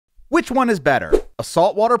Which one is better, a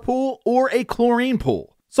saltwater pool or a chlorine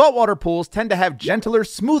pool? Saltwater pools tend to have gentler,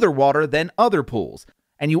 smoother water than other pools,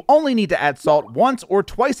 and you only need to add salt once or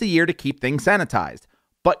twice a year to keep things sanitized.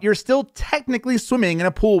 But you're still technically swimming in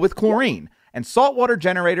a pool with chlorine, and saltwater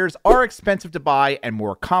generators are expensive to buy and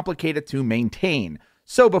more complicated to maintain.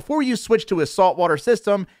 So before you switch to a saltwater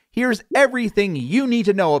system, here's everything you need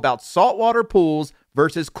to know about saltwater pools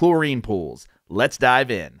versus chlorine pools. Let's dive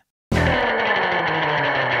in.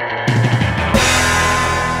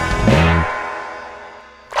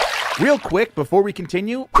 Real quick before we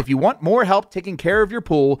continue, if you want more help taking care of your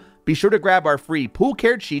pool, be sure to grab our free pool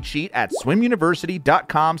care cheat sheet at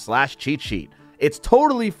swimuniversity.com/cheat sheet. It's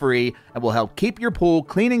totally free and will help keep your pool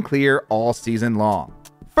clean and clear all season long.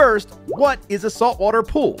 First, what is a saltwater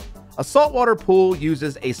pool? A saltwater pool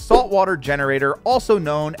uses a saltwater generator, also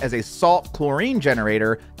known as a salt chlorine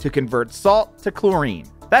generator, to convert salt to chlorine.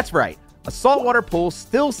 That's right, a saltwater pool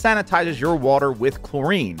still sanitizes your water with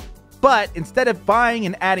chlorine. But instead of buying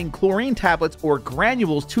and adding chlorine tablets or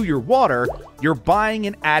granules to your water, you're buying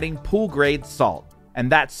and adding pool-grade salt.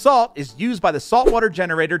 And that salt is used by the saltwater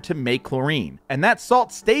generator to make chlorine. And that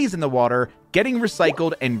salt stays in the water, getting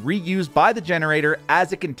recycled and reused by the generator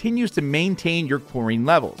as it continues to maintain your chlorine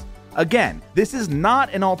levels. Again, this is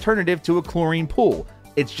not an alternative to a chlorine pool.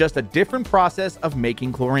 It's just a different process of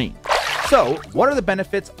making chlorine. So, what are the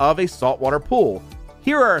benefits of a saltwater pool?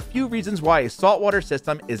 Here are a few reasons why a saltwater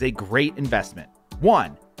system is a great investment.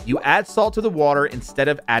 1. You add salt to the water instead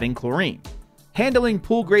of adding chlorine. Handling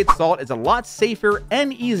pool-grade salt is a lot safer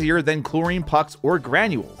and easier than chlorine pucks or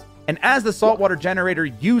granules. And as the saltwater generator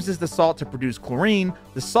uses the salt to produce chlorine,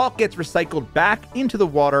 the salt gets recycled back into the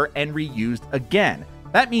water and reused again.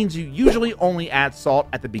 That means you usually only add salt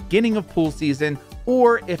at the beginning of pool season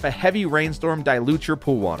or if a heavy rainstorm dilutes your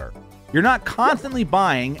pool water. You're not constantly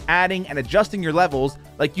buying, adding, and adjusting your levels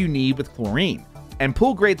like you need with chlorine. And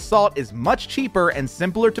pool-grade salt is much cheaper and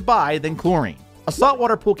simpler to buy than chlorine. A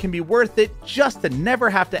saltwater pool can be worth it just to never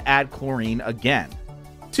have to add chlorine again.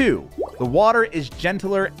 2. The water is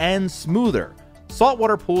gentler and smoother.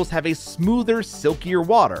 Saltwater pools have a smoother, silkier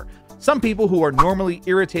water. Some people who are normally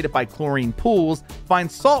irritated by chlorine pools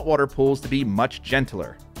find saltwater pools to be much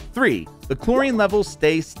gentler. 3. The chlorine levels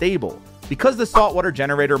stay stable. Because the saltwater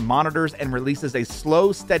generator monitors and releases a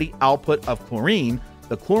slow, steady output of chlorine,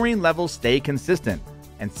 the chlorine levels stay consistent.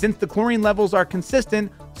 And since the chlorine levels are consistent,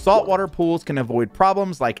 saltwater pools can avoid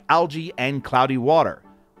problems like algae and cloudy water.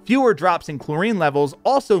 Fewer drops in chlorine levels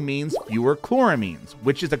also means fewer chloramines,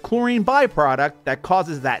 which is a chlorine byproduct that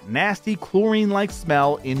causes that nasty chlorine-like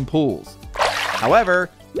smell in pools. However,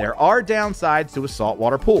 there are downsides to a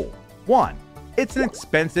saltwater pool. 1. It's an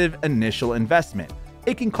expensive initial investment.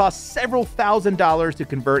 It can cost several $1,000s to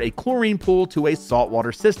convert a chlorine pool to a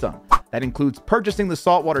saltwater system. That includes purchasing the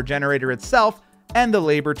saltwater generator itself and the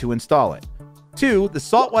labor to install it. 2. The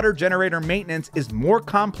saltwater generator maintenance is more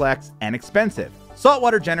complex and expensive.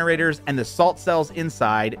 Saltwater generators and the salt cells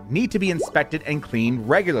inside need to be inspected and cleaned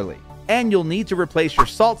regularly. And you'll need to replace your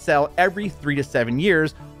salt cell every 3 to 7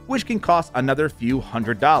 years, which can cost another few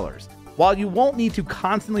 $100s. While you won't need to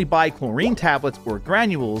constantly buy chlorine tablets or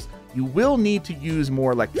granules, you will need to use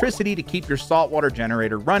more electricity to keep your saltwater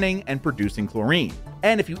generator running and producing chlorine.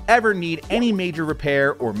 And if you ever need any major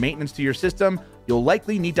repair or maintenance to your system, you'll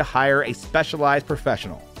likely need to hire a specialized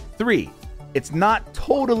professional. 3. It's not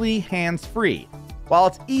totally hands-free. While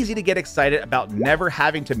it's easy to get excited about never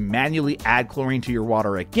having to manually add chlorine to your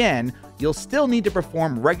water again, you'll still need to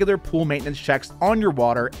perform regular pool maintenance checks on your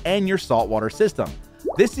water and your saltwater system.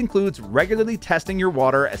 This includes regularly testing your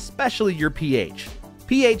water, especially your pH.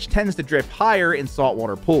 pH tends to drift higher in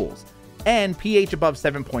saltwater pools, and pH above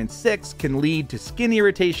 7.6 can lead to skin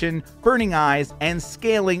irritation, burning eyes, and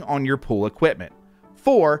scaling on your pool equipment.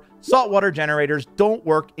 4. Saltwater generators don't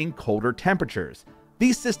work in colder temperatures.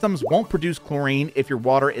 These systems won't produce chlorine if your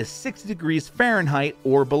water is 60 degrees Fahrenheit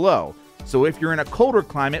or below, so if you're in a colder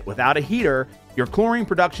climate without a heater, your chlorine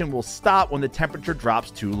production will stop when the temperature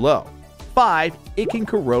drops too low. 5. It can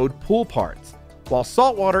corrode pool parts. While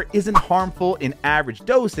saltwater isn't harmful in average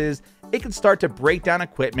doses, it can start to break down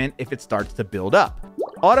equipment if it starts to build up.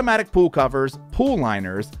 Automatic pool covers, pool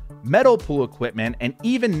liners, metal pool equipment, and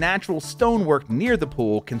even natural stonework near the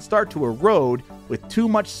pool can start to erode with too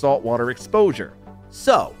much saltwater exposure.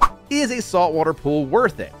 So, is a saltwater pool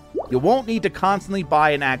worth it? You won't need to constantly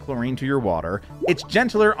buy and add chlorine to your water. It's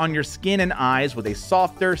gentler on your skin and eyes with a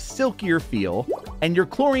softer, silkier feel, and your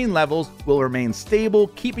chlorine levels will remain stable,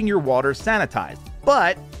 keeping your water sanitized.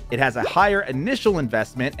 But it has a higher initial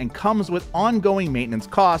investment and comes with ongoing maintenance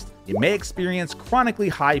costs. You may experience chronically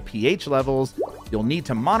high pH levels. You'll need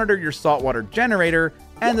to monitor your saltwater generator,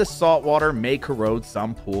 and the salt water may corrode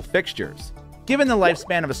some pool fixtures. Given the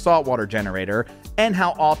lifespan of a saltwater generator and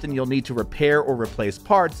how often you'll need to repair or replace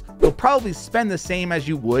parts, you'll probably spend the same as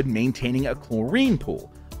you would maintaining a chlorine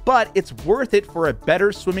pool. But it's worth it for a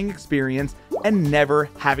better swimming experience and never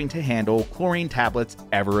having to handle chlorine tablets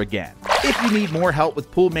ever again. If you need more help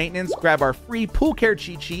with pool maintenance, grab our free pool care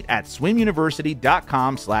cheat sheet at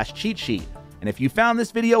swimuniversity.com/cheat sheet. And if you found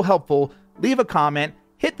this video helpful, leave a comment,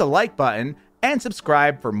 hit the like button, and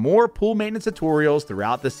subscribe for more pool maintenance tutorials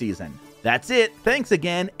throughout the season. That's it. Thanks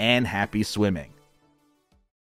again, and happy swimming.